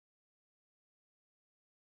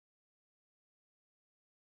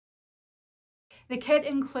The kit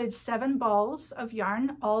includes 7 balls of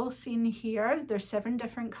yarn, all seen here. There's 7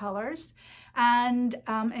 different colors, and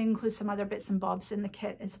it includes some other bits and bobs in the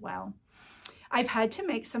kit as well. I've had to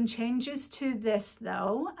make some changes to this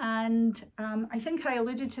though, and I think I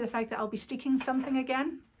alluded to the fact that I'll be sticking something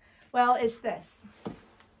again. Well, it's this.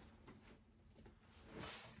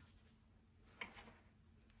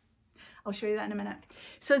 I'll show you that in a minute.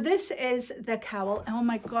 So this is the cowl. Oh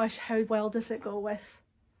my gosh, how well does it go with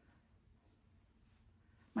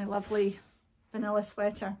my lovely vanilla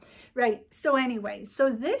sweater? Right, so anyway,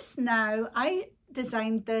 so this now, I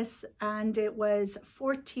designed this and it was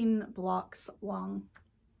 14 blocks long.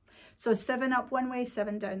 So 7 up one way,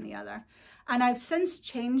 7 down the other. And I've since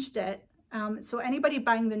changed it. So anybody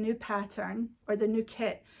buying the new pattern or the new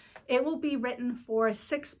kit, it will be written for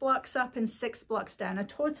 6 blocks up and 6 blocks down, a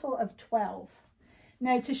total of 12.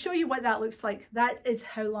 Now to show you what that looks like, that is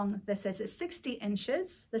how long this is. It's 60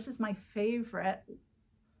 inches. This is my favorite.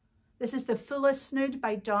 This is the Fullest Snood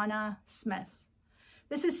by Donna Smith.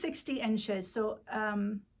 This is 60 inches, so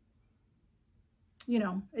you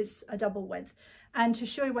know, it's a double width. And to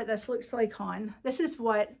show you what this looks like on, this is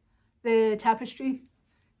what the Tapestry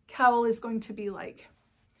cowl is going to be like.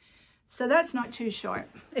 So that's not too short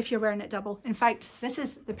if you're wearing it double. In fact, this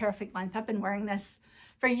is the perfect length. I've been wearing this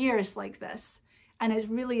for years like this, and it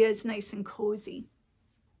really is nice and cozy.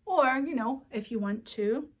 Or, you know, if you want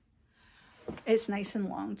to, it's nice and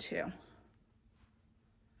long too.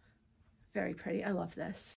 Very pretty. I love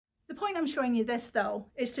this. The point I'm showing you this though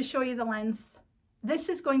is to show you the length. This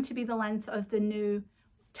is going to be the length of the new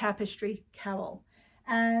Tapestry cowl.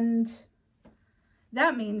 And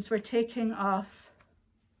that means we're taking off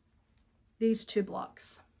these 2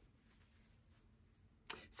 blocks.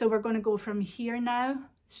 So we're going to go from here now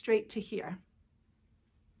straight to here.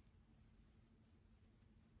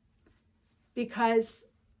 Because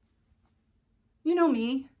you know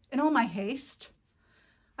me, in all my haste,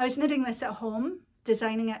 I was knitting this at home,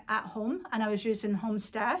 designing it at home, and I was using home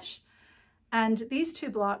stash. And these 2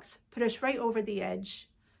 blocks put us right over the edge.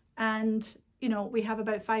 And, you know, we have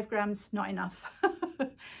about 5 grams, not enough,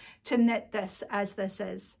 to knit this as this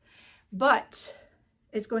is. But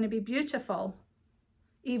it's going to be beautiful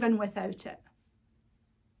even without it.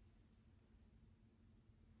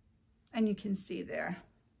 And you can see there.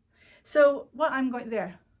 So what I'm going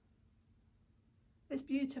there, it's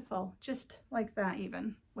beautiful, just like that,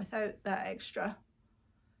 even without that extra.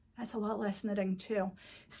 That's a lot less knitting too.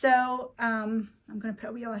 So I'm going to put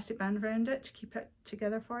a wee elastic band around it to keep it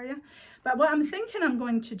together for you. But what I'm thinking I'm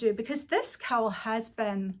going to do, because this cowl has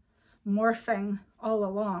been morphing all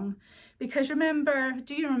along, because remember,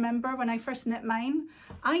 do you remember when I first knit mine?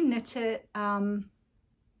 I knit it around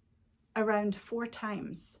 4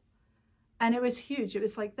 times, and it was huge. It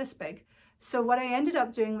was like this big. So what I ended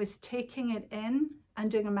up doing was taking it in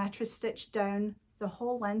and doing a mattress stitch down the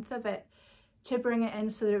whole length of it to bring it in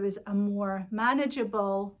so that it was a more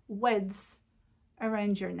manageable width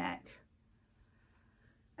around your neck.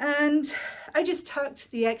 And I just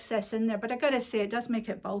tucked the excess in there, but I gotta say, it does make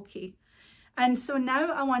it bulky. And so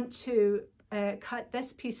now I want to cut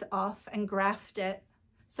this piece off and graft it.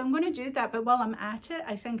 So I'm going to do that, but while I'm at it,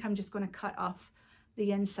 I think I'm just going to cut off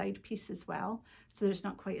the inside piece as well, so that it's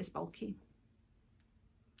not quite as bulky.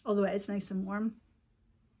 Although it is nice and warm,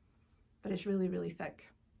 but it's really, really thick.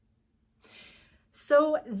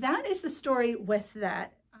 So that is the story with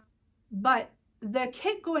that. But the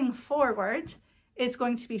kit going forward is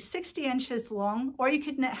going to be 60 inches long, or you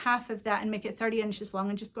could knit half of that and make it 30 inches long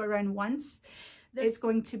and just go around once. It's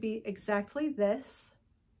going to be exactly this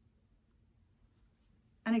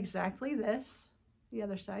and exactly this, the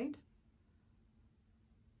other side.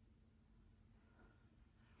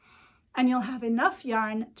 And you'll have enough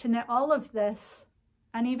yarn to knit all of this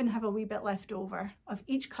and even have a wee bit left over of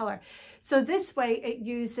each color. So this way it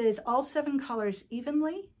uses all 7 colors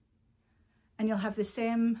evenly, and you'll have the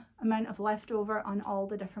same amount of leftover on all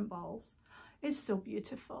the different balls. It's so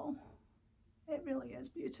beautiful. It really is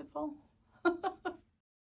beautiful.